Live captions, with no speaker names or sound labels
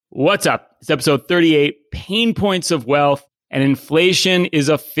What's up? It's episode 38, Pain Points of Wealth, and inflation is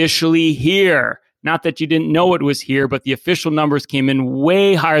officially here. Not that you didn't know it was here, but the official numbers came in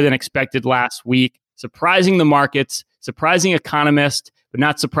way higher than expected last week, surprising the markets, surprising economists, but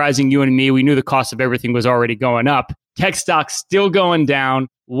not surprising you and me. We knew the cost of everything was already going up. Tech stocks still going down.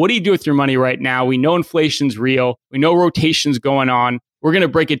 What do you do with your money right now? We know inflation's real. We know rotation's going on. We're going to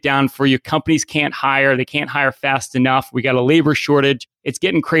break it down for you. Companies can't hire. They can't hire fast enough. We got a labor shortage. It's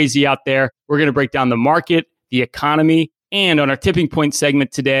getting crazy out there. We're going to break down the market, the economy, and on our tipping point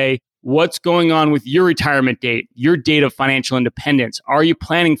segment today, what's going on with your retirement date, your date of financial independence? Are you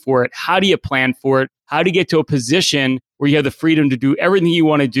planning for it? How do you plan for it? How do you get to a position where you have the freedom to do everything you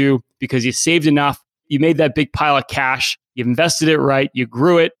want to do because you saved enough, you made that big pile of cash, you've invested it right, you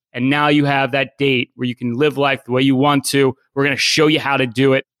grew it, and now you have that date where you can live life the way you want to. We're going to show you how to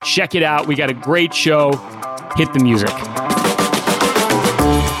do it. Check it out. We got a great show. Hit the music.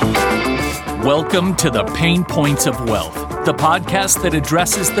 Welcome to the Pain Points of Wealth, the podcast that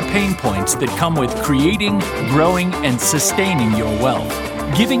addresses the pain points that come with creating, growing, and sustaining your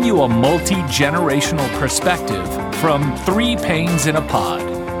wealth, giving you a multi-generational perspective from three Pains in a pod.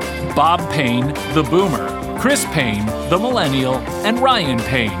 Bob Payne, the boomer, Chris Payne, the millennial, and Ryan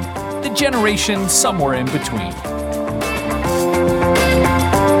Payne, the generation somewhere in between.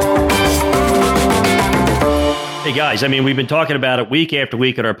 Hey guys, we've been talking about it week after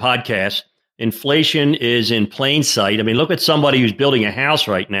week on our podcast. Inflation is in plain sight. Look at somebody who's building a house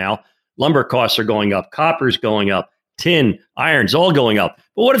right now. Lumber costs are going up, copper's going up, tin, iron's all going up.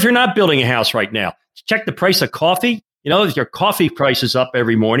 But what if you're not building a house right now? Check the price of coffee. Your coffee price is up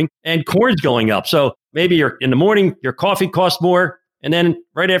every morning and corn's going up. So maybe in the morning, your coffee costs more. And then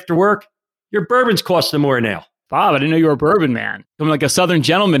right after work, your bourbon's costing more now. Bob, I didn't know you were a bourbon man. I'm like a Southern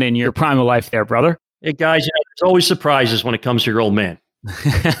gentleman in your prime of life there, brother. Hey guys, there's always surprises when it comes to your old man.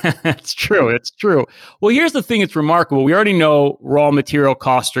 It's true. It's true. Well, here's the thing that's remarkable. We already know raw material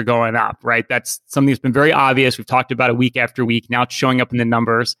costs are going up, right? That's something that's been very obvious. We've talked about it week after week. Now it's showing up in the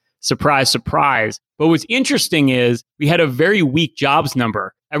numbers. Surprise, surprise. But what's interesting is we had a very weak jobs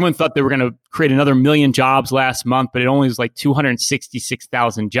number. Everyone thought they were going to create another 1 million jobs last month, but it only was like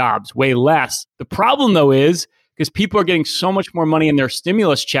 266,000 jobs, way less. The problem, though, is because people are getting so much more money in their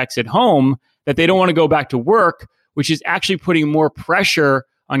stimulus checks at home that they don't want to go back to work, which is actually putting more pressure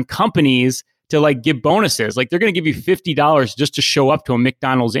on companies to give bonuses. They're going to give you $50 just to show up to a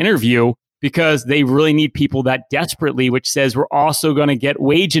McDonald's interview because they really need people that desperately, which says we're also going to get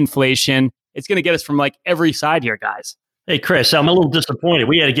wage inflation. It's going to get us from every side here, guys. Hey, Chris, I'm a little disappointed.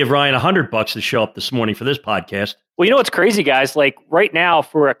 We had to give Ryan $100 to show up this morning for this podcast. Well, you know what's crazy, guys? Right now,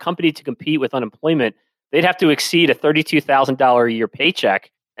 for a company to compete with unemployment, they'd have to exceed a $32,000 a year paycheck.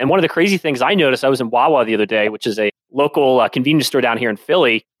 And one of the crazy things I noticed, I was in Wawa the other day, which is a local convenience store down here in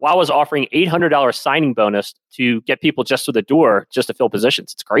Philly. Wawa's offering $800 signing bonus to get people just to the door, just to fill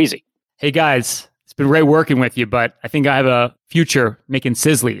positions. It's crazy. Hey guys, it's been great working with you, but I think I have a future making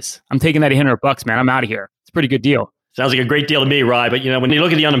sizzlies. I'm taking that $800, man. I'm out of here. It's a pretty good deal. Sounds like a great deal to me, Rye. But when you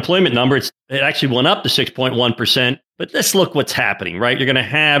look at the unemployment number, it actually went up to 6.1%. But let's look what's happening, right? You're going to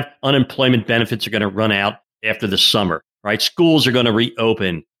have unemployment benefits are going to run out after the summer, right? Schools are going to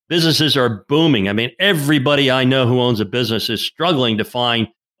reopen. Businesses are booming. Everybody I know who owns a business is struggling to find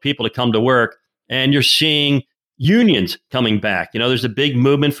people to come to work. And you're seeing unions coming back. There's a big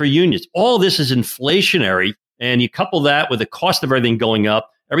movement for unions. All this is inflationary. And you couple that with the cost of everything going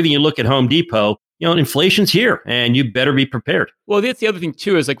up, everything you look at Home Depot, inflation's here and you better be prepared. Well, that's the other thing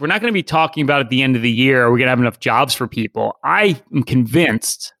too, is we're not going to be talking about at the end of the year, are we going to have enough jobs for people? I am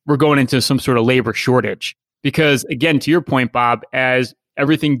convinced we're going into some sort of labor shortage because again, to your point, Bob, as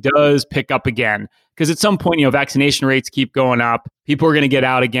everything does pick up again, because at some point, vaccination rates keep going up. People are going to get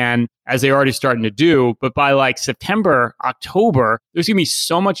out again, as they're already starting to do. But by September, October, there's going to be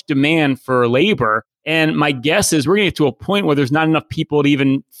so much demand for labor. And my guess is we're going to get to a point where there's not enough people to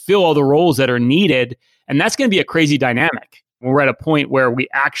even fill all the roles that are needed. And that's going to be a crazy dynamic. We're at a point where we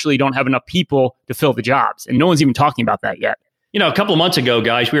actually don't have enough people to fill the jobs. And no one's even talking about that yet. A couple of months ago,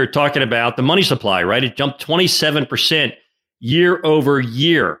 guys, we were talking about the money supply, right? It jumped 27% year over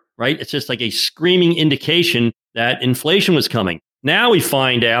year, right? It's just like a screaming indication that inflation was coming. Now we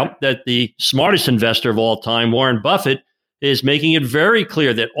find out that the smartest investor of all time, Warren Buffett, is making it very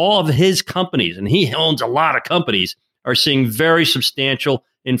clear that all of his companies, and he owns a lot of companies, are seeing very substantial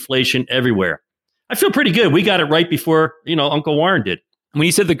inflation everywhere. I feel pretty good. We got it right before, Uncle Warren did. When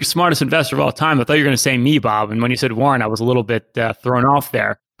you said the smartest investor of all time, I thought you were going to say me, Bob. And when you said Warren, I was a little bit thrown off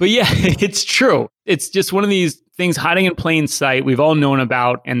there. But yeah, it's true. It's just one of these things hiding in plain sight we've all known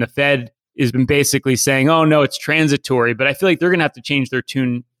about. And the Fed has been basically saying, oh, no, it's transitory. But I feel like they're going to have to change their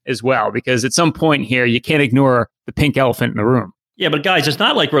tune as well, because at some point here, you can't ignore the pink elephant in the room. Yeah, but guys, it's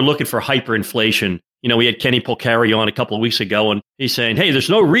not like we're looking for hyperinflation. We had Kenny Polcari on a couple of weeks ago, and he's saying, hey, there's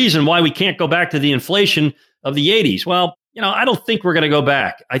no reason why we can't go back to the inflation of the 80s. Well, I don't think we're going to go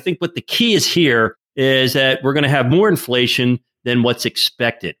back. I think what the key is here is that we're going to have more inflation than what's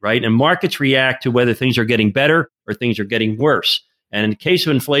expected, right? And markets react to whether things are getting better or things are getting worse. And in the case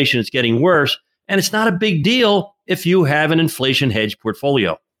of inflation, it's getting worse. And it's not a big deal if you have an inflation hedge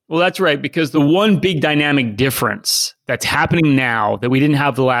portfolio. Well, that's right, because the one big dynamic difference that's happening now that we didn't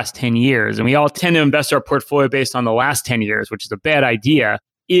have the last 10 years, and we all tend to invest our portfolio based on the last 10 years, which is a bad idea,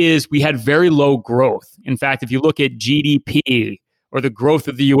 is we had very low growth. In fact, if you look at GDP or the growth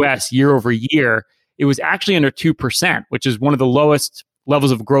of the US year over year, it was actually under 2%, which is one of the lowest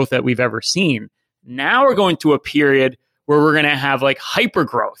levels of growth that we've ever seen. Now we're going to a period where we're going to have like hyper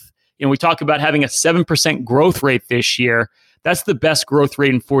growth. We talk about having a 7% growth rate this year. That's the best growth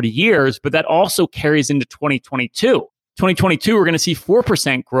rate in 40 years, but that also carries into 2022. 2022, we're going to see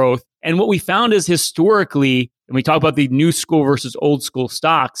 4% growth. And what we found is historically, and we talk about the new school versus old school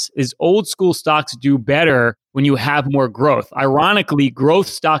stocks, is old school stocks do better when you have more growth. Ironically, growth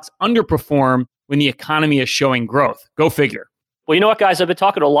stocks underperform when the economy is showing growth. Go figure. Well, you know what, guys? I've been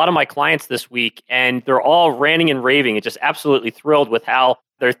talking to a lot of my clients this week, and they're all ranting and raving and just absolutely thrilled with how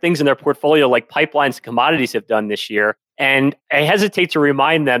there are things in their portfolio like pipelines and commodities have done this year. And I hesitate to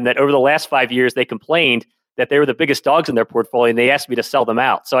remind them that over the last 5 years, they complained that they were the biggest dogs in their portfolio, and they asked me to sell them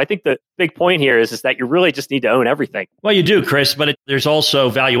out. So I think the big point here is that you really just need to own everything. Well, you do, Chris, but there's also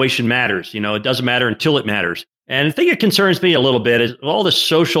valuation matters. It doesn't matter until it matters. And the thing that concerns me a little bit is all the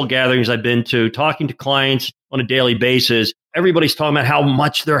social gatherings I've been to, talking to clients on a daily basis. Everybody's talking about how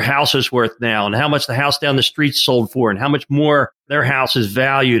much their house is worth now and how much the house down the street sold for and how much more their house is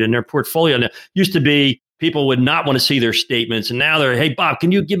valued in their portfolio. And it used to be people would not want to see their statements. And now they're, hey, Bob,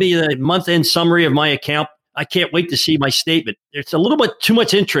 can you give me the month-end summary of my account? I can't wait to see my statement. There's a little bit too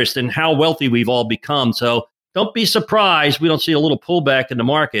much interest in how wealthy we've all become. So don't be surprised we don't see a little pullback in the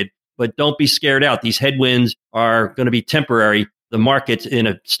market, but don't be scared out. These headwinds are going to be temporary. The market's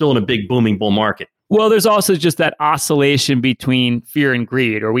still in a big booming bull market. Well, there's also just that oscillation between fear and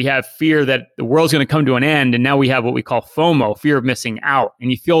greed, or we have fear that the world's going to come to an end. And now we have what we call FOMO, fear of missing out. And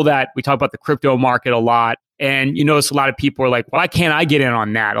you feel that we talk about the crypto market a lot. And you notice a lot of people are like, why can't I get in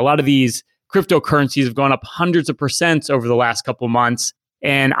on that? A lot of these cryptocurrencies have gone up hundreds of percents over the last couple of months.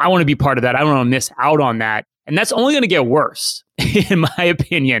 And I want to be part of that. I don't want to miss out on that. And that's only going to get worse, in my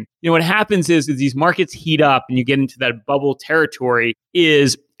opinion. What happens is these markets heat up and you get into that bubble territory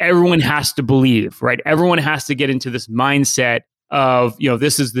is everyone has to believe, right? Everyone has to get into this mindset of,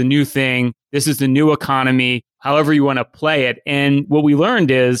 this is the new thing. This is the new economy, however you want to play it. And what we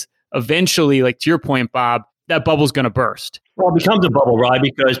learned is eventually, like to your point, Bob, that bubble's going to burst. Well, it becomes a bubble, right?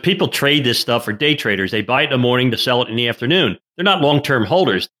 Because people trade this stuff for day traders. They buy it in the morning to sell it in the afternoon. They're not long-term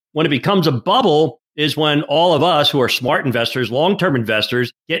holders. When it becomes a bubble is when all of us who are smart investors, long-term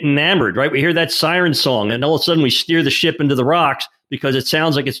investors, get enamored, right? We hear that siren song and all of a sudden we steer the ship into the rocks because it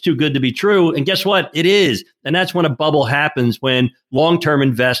sounds like it's too good to be true. And guess what? It is. And that's when a bubble happens, when long-term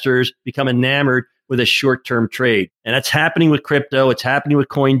investors become enamored with a short-term trade. And that's happening with crypto. It's happening with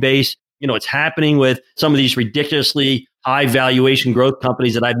Coinbase. It's happening with some of these ridiculously high valuation growth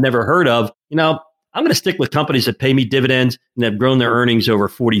companies that I've never heard of. I'm going to stick with companies that pay me dividends and have grown their earnings over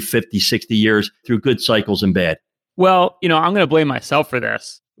 40, 50, 60 years through good cycles and bad. Well, I'm going to blame myself for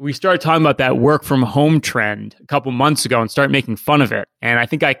this. We started talking about that work from home trend a couple months ago and started making fun of it. And I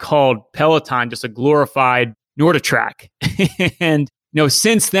think I called Peloton just a glorified NordicTrack. And,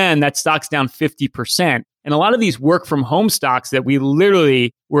 since then, that stock's down 50%. And a lot of these work from home stocks that we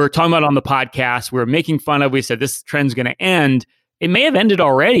literally were talking about on the podcast, we were making fun of, we said this trend's going to end. It may have ended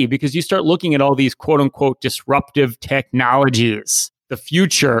already because you start looking at all these quote unquote disruptive technologies, the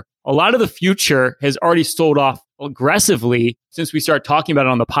future. A lot of the future has already sold off aggressively since we started talking about it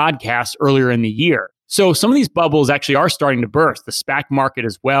on the podcast earlier in the year. So some of these bubbles actually are starting to burst. The SPAC market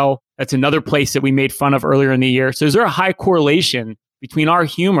as well. That's another place that we made fun of earlier in the year. So is there a high correlation between our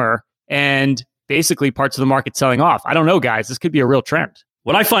humor and basically parts of the market selling off? I don't know, guys. This could be a real trend.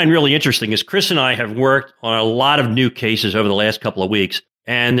 What I find really interesting is Chris and I have worked on a lot of new cases over the last couple of weeks,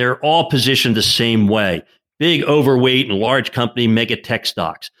 and they're all positioned the same way. Big overweight and large company mega tech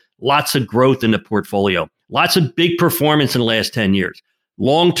stocks. Lots of growth in the portfolio. Lots of big performance in the last 10 years.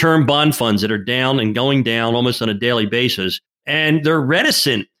 Long-term bond funds that are down and going down almost on a daily basis. And they're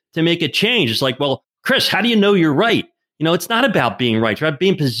reticent to make a change. It's like, well, Chris, how do you know you're right? It's not about being right. It's about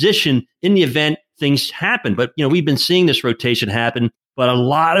being positioned in the event things happen. But, we've been seeing this rotation happen. But a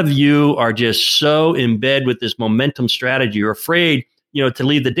lot of you are just so in bed with this momentum strategy. You're afraid to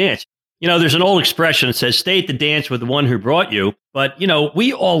lead the dance. There's an old expression that says, stay at the dance with the one who brought you. But,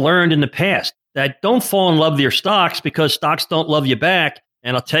 we all learned in the past that don't fall in love with your stocks because stocks don't love you back.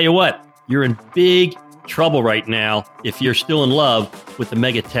 And I'll tell you what, you're in big trouble right now if you're still in love with the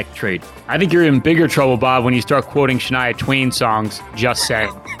mega tech trade. I think you're in bigger trouble, Bob, when you start quoting Shania Twain songs. Just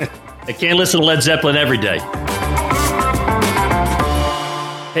saying. I can't listen to Led Zeppelin every day.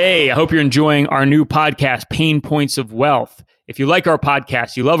 Hey, I hope you're enjoying our new podcast, Pain Points of Wealth. If you like our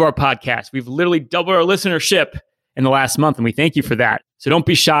podcast, you love our podcast, we've literally doubled our listenership in the last month, and we thank you for that. So don't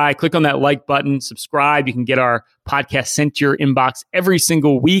be shy. Click on that like button, subscribe. You can get our podcast sent to your inbox every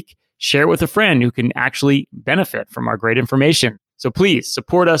single week. Share it with a friend who can actually benefit from our great information. So please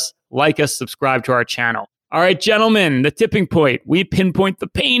support us, like us, subscribe to our channel. All right, gentlemen, the tipping point. We pinpoint the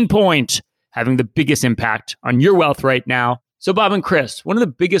pain point having the biggest impact on your wealth right now. So Bob and Chris, one of the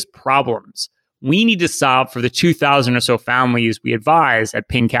biggest problems we need to solve for the 2,000 or so families we advise at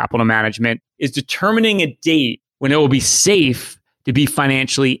Payne Capital Management is determining a date when it will be safe to be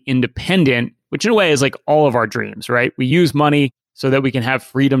financially independent, which in a way is like all of our dreams, right? We use money so that we can have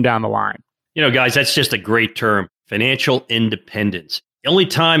freedom down the line. Guys, that's just a great term, financial independence. The only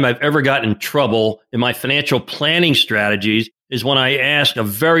time I've ever gotten in trouble in my financial planning strategies is when I asked a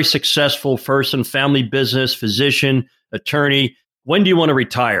very successful person, family business, physician, attorney, when do you want to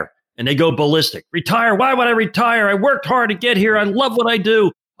retire? And they go ballistic. Retire? Why would I retire? I worked hard to get here. I love what I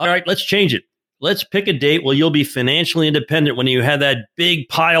do. All right, let's change it. Let's pick a date where you'll be financially independent when you have that big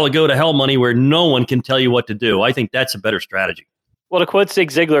pile of go to hell money where no one can tell you what to do. I think that's a better strategy. Well, to quote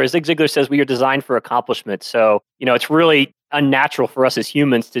Zig Ziglar says, we are designed for accomplishment. So, it's really unnatural for us as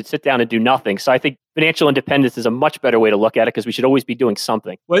humans to sit down and do nothing. So I think financial independence is a much better way to look at it because we should always be doing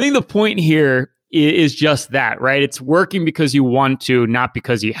something. Well, I think the point here is just that, right? It's working because you want to, not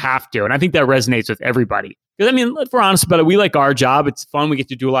because you have to. And I think that resonates with everybody. Because if we're honest about it, we like our job. It's fun. We get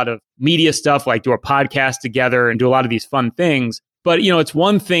to do a lot of media stuff, like do a podcast together and do a lot of these fun things. But, it's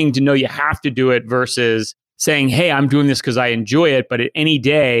one thing to know you have to do it versus saying, hey, I'm doing this because I enjoy it. But at any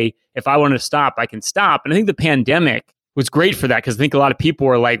day, if I want to stop, I can stop. And I think the pandemic was great for that because I think a lot of people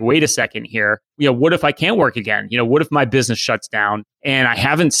were like, wait a second here. What if I can't work again? What if my business shuts down and I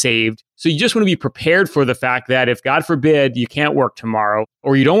haven't saved? So you just want to be prepared for the fact that if, God forbid, you can't work tomorrow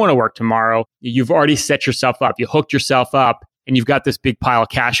or you don't want to work tomorrow, you've already set yourself up. You hooked yourself up and you've got this big pile of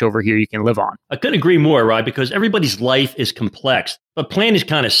cash over here you can live on. I couldn't agree more, Rod, because everybody's life is complex, but plan is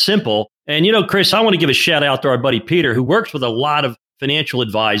kind of simple. And, Chris, I want to give a shout out to our buddy Peter, who works with a lot of financial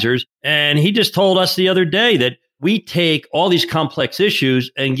advisors. And he just told us the other day that we take all these complex issues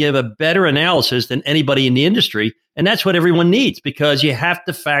and give a better analysis than anybody in the industry. And that's what everyone needs because you have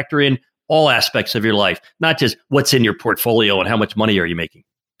to factor in all aspects of your life, not just what's in your portfolio and how much money are you making.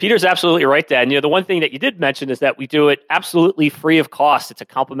 Peter's absolutely right, Dad. And the one thing that you did mention is that we do it absolutely free of cost. It's a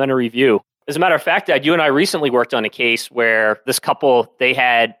complimentary review. As a matter of fact, Dad, you and I recently worked on a case where this couple, they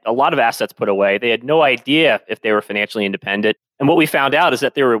had a lot of assets put away. They had no idea if they were financially independent. And what we found out is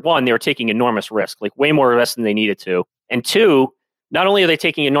that they were taking enormous risk, like way more risk than they needed to. And two, not only are they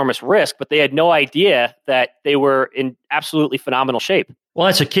taking enormous risk, but they had no idea that they were in absolutely phenomenal shape. Well,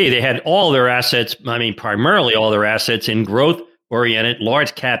 that's the key. They had all their assets, primarily all their assets in growth-oriented,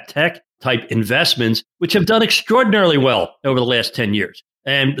 large cap tech type investments, which have done extraordinarily well over the last 10 years.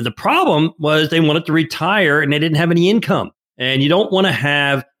 And the problem was they wanted to retire and they didn't have any income. And you don't want to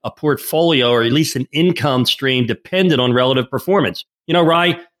have a portfolio or at least an income stream dependent on relative performance.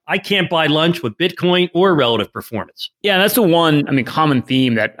 Rye, I can't buy lunch with Bitcoin or relative performance. Yeah, that's the one, common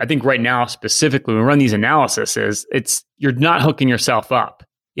theme that I think right now specifically when we run these analyses is you're not hooking yourself up.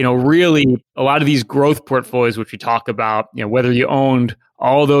 Really a lot of these growth portfolios, which we talk about, whether you owned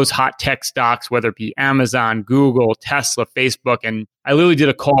all those hot tech stocks, whether it be Amazon, Google, Tesla, Facebook. And I literally did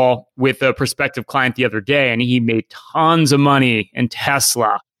a call with a prospective client the other day, and he made tons of money in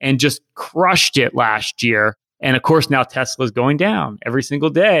Tesla and just crushed it last year. And of course, now Tesla's going down every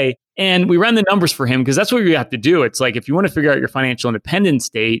single day. And we ran the numbers for him because that's what you have to do. It's like, if you want to figure out your financial independence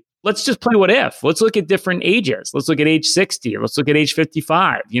date, let's just play what if. Let's look at different ages. Let's look at age 60. Let's look at age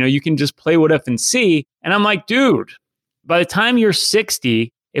 55. You can just play what if and see. And I'm like, dude, by the time you're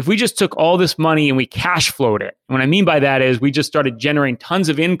 60, if we just took all this money and we cash flowed it, and what I mean by that is we just started generating tons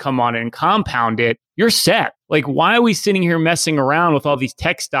of income on it and compound it, you're set. Like, why are we sitting here messing around with all these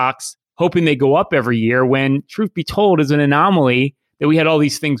tech stocks, hoping they go up every year when, truth be told, is an anomaly that we had all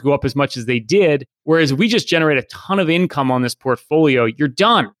these things go up as much as they did. Whereas if we just generate a ton of income on this portfolio, you're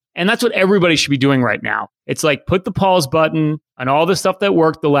done. And that's what everybody should be doing right now. It's like, put the pause button on all the stuff that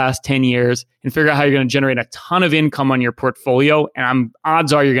worked the last 10 years and figure out how you're going to generate a ton of income on your portfolio. And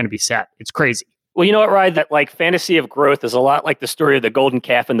odds are you're going to be set. It's crazy. Well, you know what, Ryan? That like fantasy of growth is a lot like the story of the golden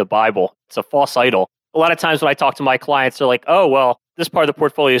calf in the Bible. It's a false idol. A lot of times when I talk to my clients, they're like, oh, well, this part of the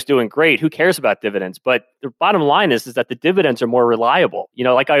portfolio is doing great. Who cares about dividends? But the bottom line is that the dividends are more reliable.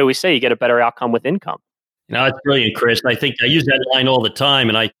 Like I always say, you get a better outcome with income. It's brilliant, Chris. I think I use that line all the time.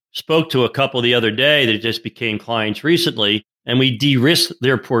 And I spoke to a couple the other day that just became clients recently, and we de-risked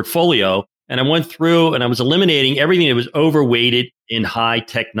their portfolio. And I went through and I was eliminating everything that was overweighted in high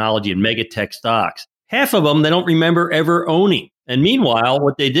technology and mega tech stocks. Half of them they don't remember ever owning. And meanwhile,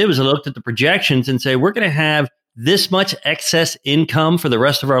 what they did was they looked at the projections and say, we're going to have this much excess income for the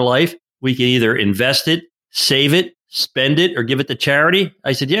rest of our life. We can either invest it, save it, spend it, or give it to charity.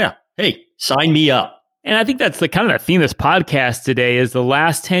 I said, yeah, hey, sign me up. And I think that's the kind of the theme of this podcast today is the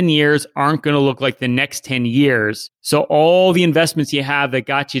last 10 years aren't going to look like the next 10 years. So all the investments you have that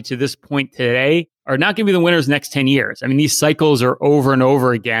got you to this point today are not going to be the winners next 10 years. I mean, these cycles are over and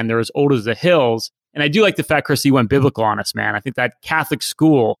over again. They're as old as the hills. And I do like the fact, Chris, you went biblical on us, man. I think that Catholic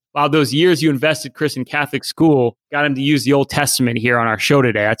school, wow, those years you invested, Chris, in Catholic school, got him to use the Old Testament here on our show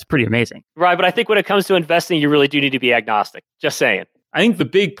today. That's pretty amazing. Right. But I think when it comes to investing, you really do need to be agnostic. Just saying. I think the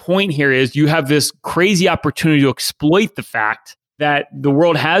big point here is you have this crazy opportunity to exploit the fact that the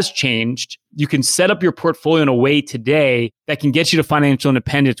world has changed. You can set up your portfolio in a way today that can get you to financial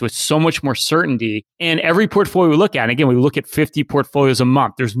independence with so much more certainty. And every portfolio we look at, and again, we look at 50 portfolios a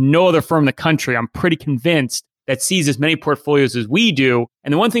month. There's no other firm in the country, I'm pretty convinced, that sees as many portfolios as we do.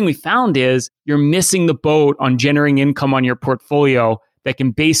 And the one thing we found is you're missing the boat on generating income on your portfolio that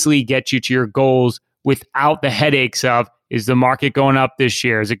can basically get you to your goals without the headaches of, is the market going up this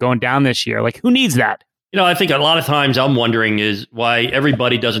year? Is it going down this year? Like, who needs that? I think a lot of times I'm wondering is why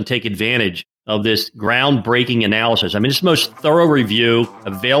everybody doesn't take advantage of this groundbreaking analysis. I mean, it's the most thorough review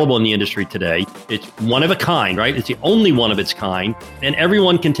available in the industry today. It's one of a kind, right? It's the only one of its kind. And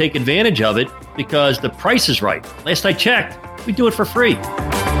everyone can take advantage of it because the price is right. Last I checked, we do it for free.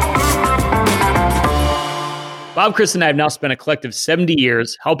 Bob, Chris, and I have now spent a collective 70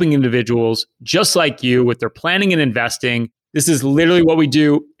 years helping individuals just like you with their planning and investing. This is literally what we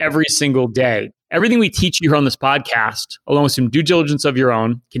do every single day. Everything we teach you here on this podcast, along with some due diligence of your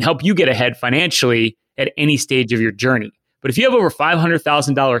own, can help you get ahead financially at any stage of your journey. But if you have over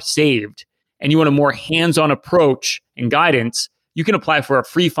 $500,000 saved and you want a more hands-on approach and guidance, you can apply for a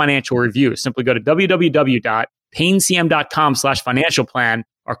free financial review. Simply go to www.paincm.com/financial plan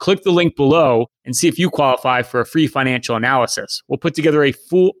or click the link below and see if you qualify for a free financial analysis. We'll put together a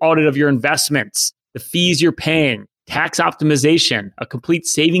full audit of your investments, the fees you're paying, tax optimization, a complete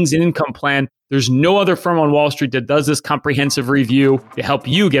savings and income plan. There's no other firm on Wall Street that does this comprehensive review to help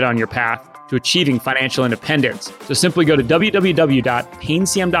you get on your path to achieving financial independence. So simply go to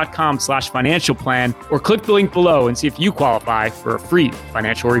www.paincm.com/financial plan or click the link below and see if you qualify for a free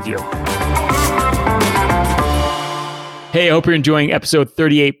financial review. Hey, I hope you're enjoying episode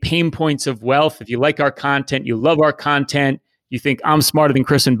 38, Pain Points of Wealth. If you like our content, you love our content, you think I'm smarter than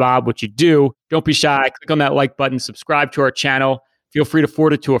Chris and Bob, which you do, don't be shy. Click on that like button, subscribe to our channel. Feel free to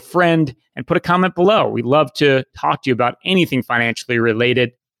forward it to a friend and put a comment below. We'd love to talk to you about anything financially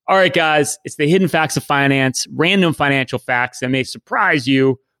related. All right, guys, it's the hidden facts of finance, random financial facts that may surprise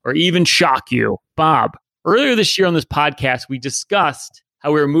you or even shock you. Bob, earlier this year on this podcast, we discussed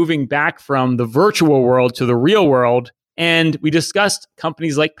how we were moving back from the virtual world to the real world. And we discussed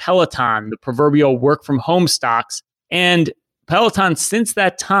companies like Peloton, the proverbial work from home stocks. And Peloton, since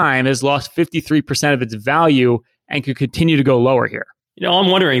that time, has lost 53% of its value and could continue to go lower here.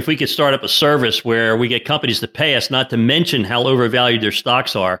 I'm wondering if we could start up a service where we get companies to pay us, not to mention how overvalued their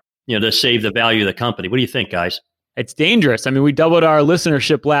stocks are, to save the value of the company. What do you think, guys? It's dangerous. I mean, we doubled our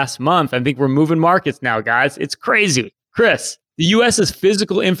listenership last month. I think we're moving markets now, guys. It's crazy. Chris, the U.S.'s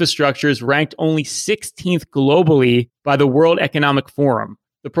physical infrastructure is ranked only 16th globally by the World Economic Forum.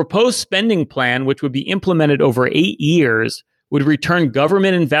 The proposed spending plan, which would be implemented over 8 years, would return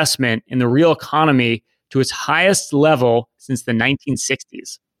government investment in the real economy to its highest level since the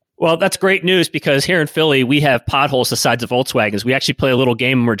 1960s. Well, that's great news because here in Philly, we have potholes the size of Volkswagens. We actually play a little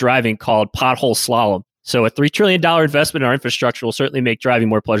game when we're driving called Pothole Slalom. So a $3 trillion investment in our infrastructure will certainly make driving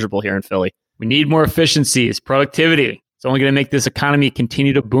more pleasurable here in Philly. We need more efficiencies, productivity. It's only going to make this economy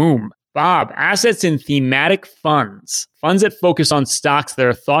continue to boom. Bob, assets in thematic funds that focus on stocks that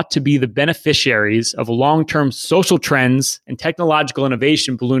are thought to be the beneficiaries of long-term social trends and technological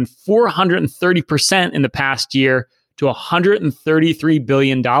innovation, ballooned 430% in the past year to $133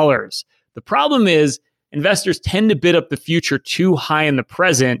 billion. The problem is investors tend to bid up the future too high in the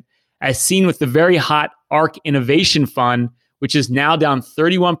present, as seen with the very hot ARK Innovation Fund, which is now down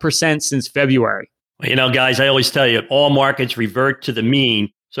 31% since February. Guys, I always tell you, all markets revert to the mean.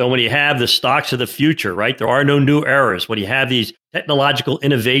 So when you have the stocks of the future, right, there are no new eras. When you have these technological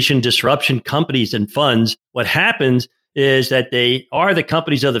innovation disruption companies and funds, what happens is that they are the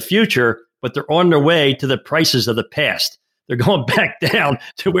companies of the future, but they're on their way to the prices of the past. They're going back down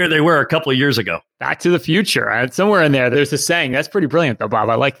to where they were a couple of years ago. Back to the future. Somewhere in there's a saying. That's pretty brilliant, though, Bob.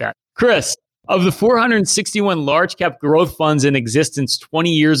 I like that. Chris, of the 461 large cap growth funds in existence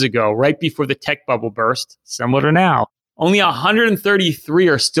 20 years ago, right before the tech bubble burst, similar to now, only 133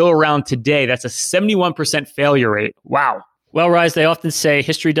 are still around today. That's a 71% failure rate. Wow. Well, Rise, they often say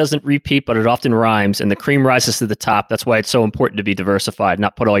history doesn't repeat, but it often rhymes, and the cream rises to the top. That's why it's so important to be diversified,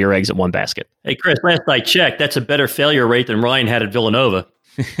 not put all your eggs in one basket. Hey, Chris, last I checked, that's a better failure rate than Ryan had at Villanova.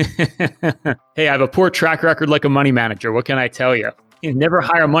 Hey, I have a poor track record like a money manager. What can I tell you? Never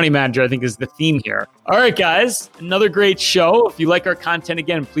hire a money manager, I think, is the theme here. All right, guys, another great show. If you like our content,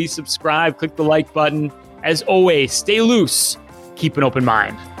 again, please subscribe, click the like button. As always, stay loose, keep an open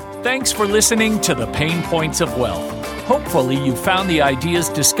mind. Thanks for listening to The Pain Points of Wealth. Hopefully, you found the ideas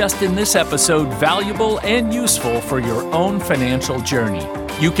discussed in this episode valuable and useful for your own financial journey.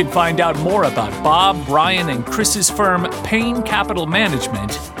 You can find out more about Bob, Ryan, and Chris's firm, Payne Capital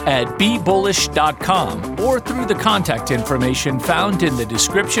Management, at BeBullish.com or through the contact information found in the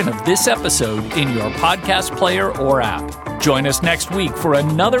description of this episode in your podcast player or app. Join us next week for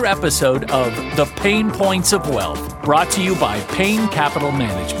another episode of The Pain Points of Wealth, brought to you by Payne Capital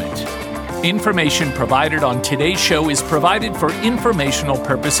Management. Information provided on today's show is provided for informational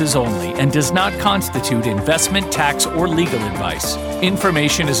purposes only and does not constitute investment, tax, or legal advice.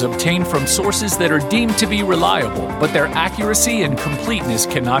 Information is obtained from sources that are deemed to be reliable, but their accuracy and completeness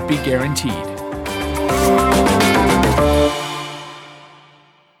cannot be guaranteed.